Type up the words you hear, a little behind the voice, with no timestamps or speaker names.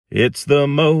It's the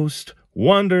most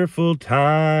wonderful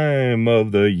time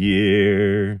of the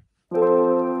year.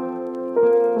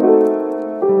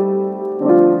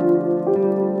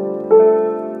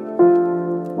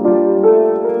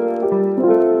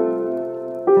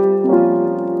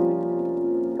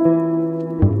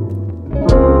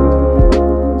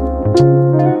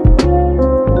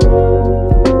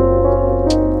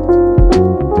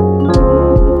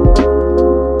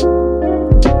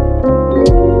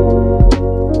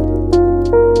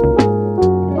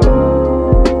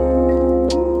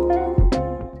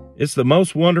 It's the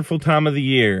most wonderful time of the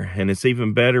year, and it's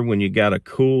even better when you got a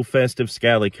cool festive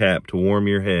scally cap to warm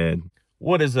your head.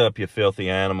 What is up, you filthy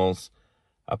animals?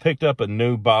 I picked up a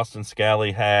new Boston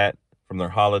Scally hat from their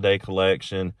holiday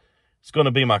collection. It's going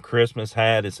to be my Christmas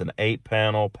hat. It's an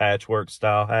 8-panel patchwork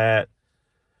style hat.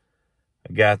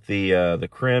 I got the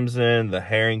crimson, the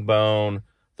herringbone,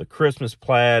 the Christmas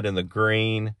plaid, and the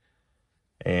green.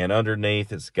 And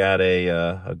underneath it's got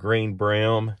a green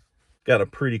brim. Got a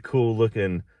pretty cool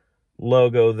looking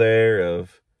logo there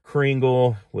of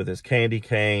Kringle with his candy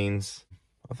canes.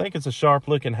 I think it's a sharp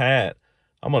looking hat.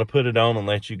 I'm going to put it on and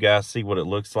let you guys see what it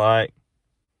looks like.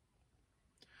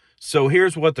 So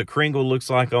here's what the Kringle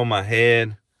looks like on my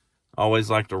head. I always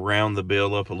like to round the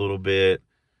bill up a little bit.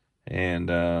 And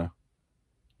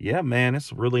yeah, man,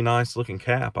 it's a really nice looking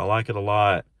cap. I like it a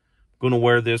lot. I'm going to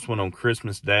wear this one on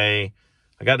Christmas Day.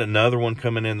 I got another one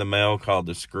coming in the mail called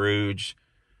the Scrooge.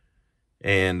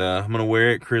 And I'm going to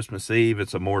wear it Christmas Eve.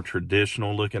 It's a more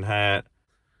traditional looking hat.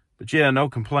 But yeah, no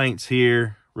complaints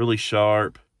here. Really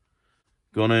sharp.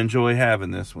 Going to enjoy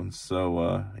having this one.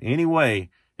 So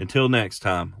anyway, until next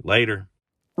time. Later.